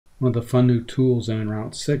One of the fun new tools in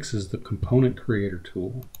EnRoute 6 is the Component Creator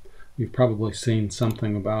tool. You've probably seen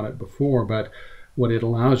something about it before, but what it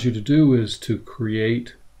allows you to do is to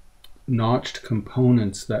create notched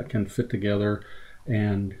components that can fit together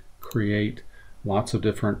and create lots of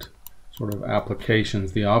different sort of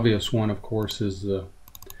applications. The obvious one, of course, is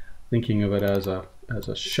thinking of it as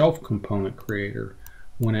a shelf component creator.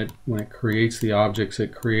 When it creates the objects,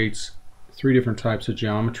 it creates three different types of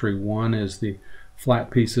geometry. One is the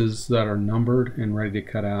flat pieces that are numbered and ready to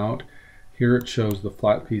cut out. Here it shows the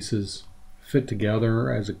flat pieces fit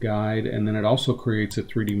together as a guide, and then it also creates a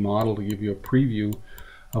 3D model to give you a preview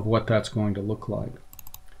of what that's going to look like.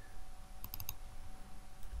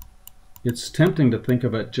 It's tempting to think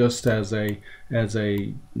of it just as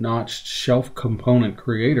a notched shelf component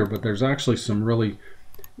creator, but there's actually some really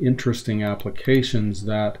interesting applications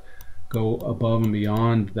that go above and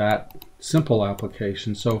beyond that simple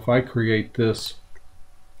application. So if I create this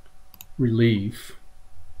relief,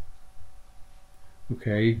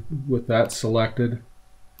 okay, with that selected,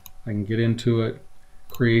 I can get into it,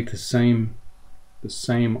 create the same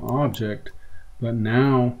object, but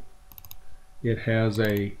now it has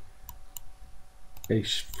a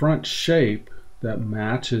front shape that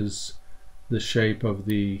matches the shape of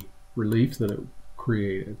the relief that it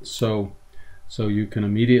created. So you can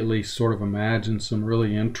immediately sort of imagine some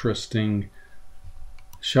really interesting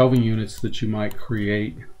shelving units that you might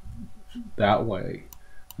create that way.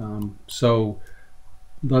 So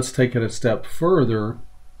let's take it a step further.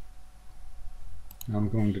 I'm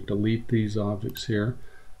going to delete these objects here.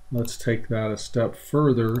 Let's take that a step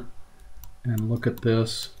further and look at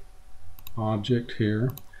this object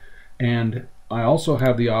here. And I also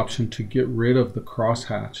have the option to get rid of the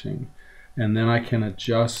cross-hatching, and then I can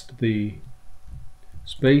adjust the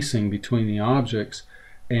spacing between the objects,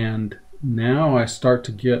 and now I start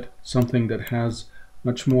to get something that has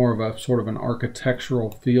much more of a sort of an architectural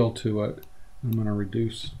feel to it. I'm going to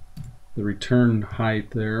reduce the return height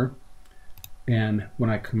there, and when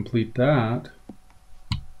I complete that,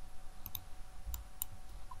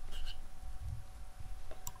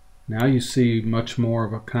 now you see much more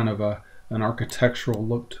of a kind of an architectural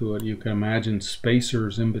look to it. You can imagine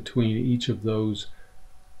spacers in between each of those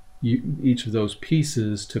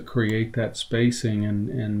pieces to create that spacing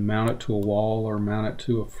and mount it to a wall or mount it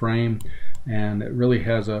to a frame, and it really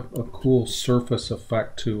has a cool surface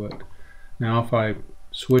effect to it. Now if I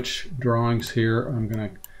switch drawings here, I'm going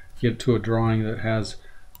to get to a drawing that has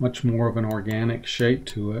much more of an organic shape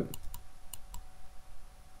to it,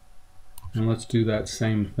 and let's do that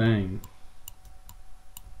same thing.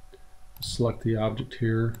 Select the object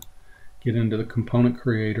here, get into the component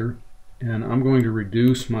creator, and I'm going to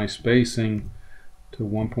reduce my spacing to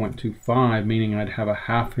 1.25, meaning I'd have a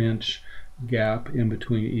 ½ gap in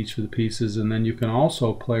between each of the pieces. And then you can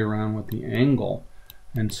also play around with the angle,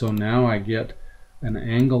 and so now I get an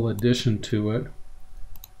angle addition to it.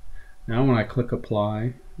 Now when I click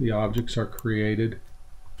apply, the objects are created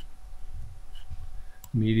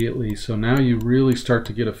immediately. So now you really start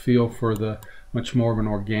to get a feel for the much more of an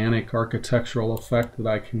organic architectural effect that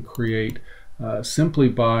I can create simply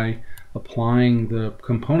by applying the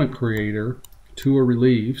component creator to a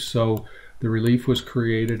relief. So the relief was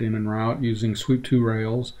created in EnRoute using Sweep 2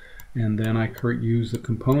 Rails, and then I use the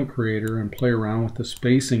component creator and play around with the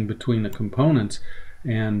spacing between the components,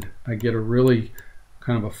 and I get a really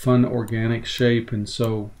kind of a fun organic shape. And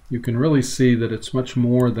so you can really see that it's much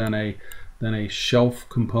more than a shelf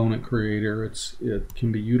component creator. It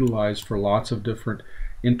can be utilized for lots of different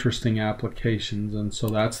interesting applications, and so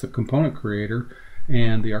that's the component creator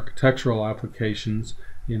and the architectural applications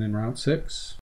in EnRoute 6.